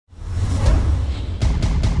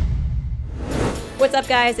What's up,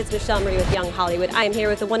 guys? It's Michelle Marie with Young Hollywood. I am here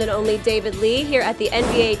with the one and only David Lee here at the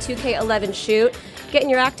NBA 2K11 shoot. Getting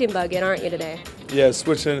your acting bug in, aren't you, today? Yeah,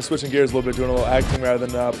 switching gears a little bit, doing a little acting rather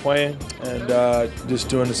than playing, and just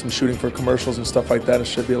doing some shooting for commercials and stuff like that. It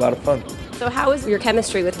should be a lot of fun. So how is your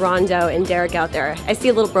chemistry with Rondo and Derrick out there? I see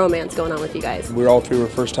a little bromance going on with you guys. We're all three were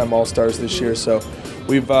first-time All-Stars this year, so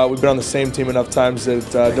we've been on the same team enough times that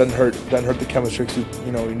it doesn't hurt the chemistry. Cause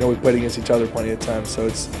we know we played against each other plenty of times, so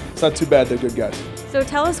it's not too bad. They're good guys. So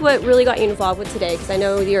tell us what really got you involved with today, because I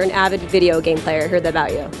know you're an avid video game player. I heard that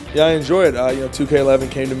about you. Yeah, I enjoy it. 2K11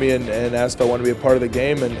 came to me and asked if I wanted to be a part of the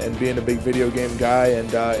game, and being a big video game guy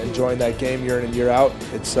and enjoying that game year in and year out,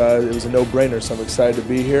 it was a no-brainer. So I'm excited to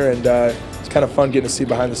be here, and it's kind of fun getting to see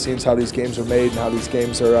behind the scenes how these games are made and how these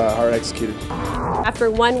games are executed.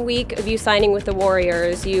 After 1 week of you signing with the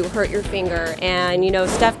Warriors, you hurt your finger, and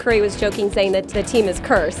Steph Curry was joking saying that the team is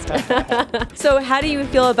cursed. So how do you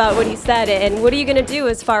feel about what he said, and what are you going to do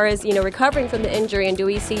as far as recovering from the injury, and do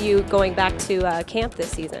we see you going back to camp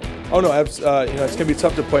this season? Oh no, it's going to be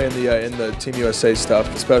tough to play in the Team USA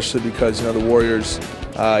stuff, especially because the Warriors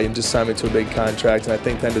just signed me to a big contract, and I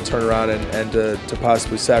think then to turn around and to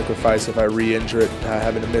possibly sacrifice if I re-injure it,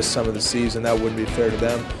 having to miss some of the season, that wouldn't be fair to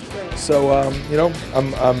them. So,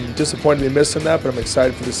 I'm disappointed to be missing that, but I'm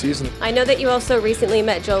excited for the season. I know that you also recently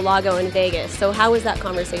met Joe Lago in Vegas, so how was that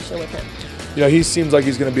conversation with him? He seems like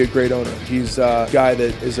he's going to be a great owner. He's a guy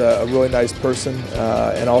that is a really nice person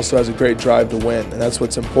and also has a great drive to win, and that's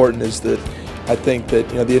what's important. Is that I think that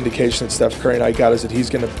the indication that Steph Curry and I got is that he's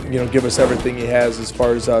going to give us everything he has as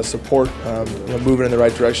far as support, moving in the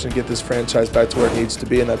right direction to get this franchise back to where it needs to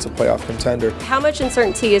be, and that's a playoff contender. How much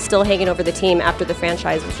uncertainty is still hanging over the team after the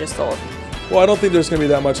franchise was just sold? Well, I don't think there's going to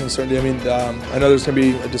be that much uncertainty. I mean, I know there's going to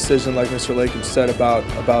be a decision, like Mr. Lago said, about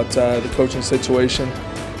the coaching situation.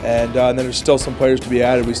 And then there's still some players to be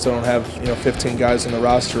added. We still don't have 15 guys on the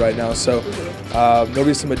roster right now, so there'll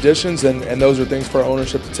be some additions, and those are things for our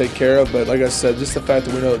ownership to take care of. But like I said, just the fact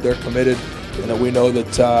that we know that they're committed and that we know that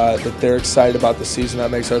that they're excited about the season, that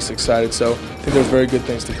makes us excited. So I think there's very good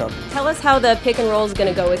things to come. Tell us how the pick and roll is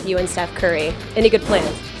going to go with you and Steph Curry. Any good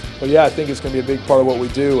plans? Well, yeah, I think it's going to be a big part of what we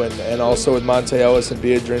do, and also with Monte Ellis and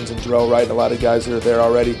Beadrins and Jarrell Wright and a lot of guys that are there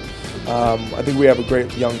already. I think we have a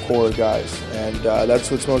great young core of guys, and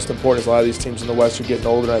that's what's most important. Is a lot of these teams in the West are getting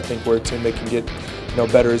older, and I think we're a team that can get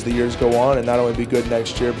better as the years go on, and not only be good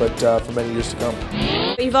next year, but for many years to come.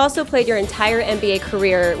 You've also played your entire NBA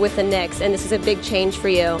career with the Knicks, and this is a big change for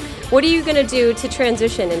you. What are you going to do to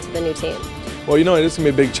transition into the new team? Well, it is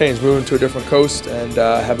going to be a big change, moving to a different coast and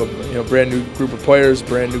have a brand new group of players,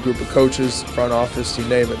 brand new group of coaches, front office, you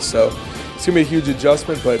name it. So it's going to be a huge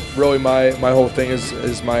adjustment, but really my whole thing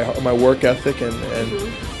is my work ethic and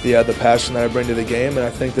the passion that I bring to the game, and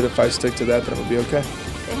I think that if I stick to that, then it'll be okay.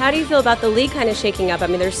 And how do you feel about the league kind of shaking up? I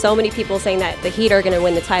mean, there's so many people saying that the Heat are going to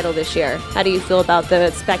win the title this year. How do you feel about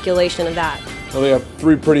the speculation of that? Well, they have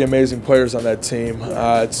three pretty amazing players on that team.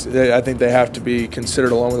 I think they have to be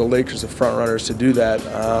considered, along with the Lakers, the front runners to do that.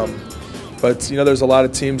 But there's a lot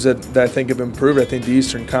of teams that I think have improved. I think the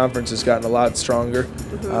Eastern Conference has gotten a lot stronger,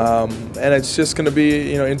 and it's just going to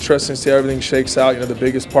be interesting to see how everything shakes out. The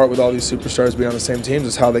biggest part with all these superstars being on the same teams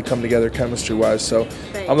is how they come together chemistry-wise. So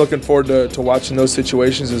I'm looking forward to watching those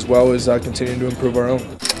situations as well as continuing to improve our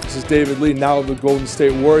own. This is David Lee, now of the Golden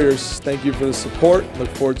State Warriors. Thank you for the support. Look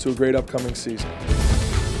forward to a great upcoming season.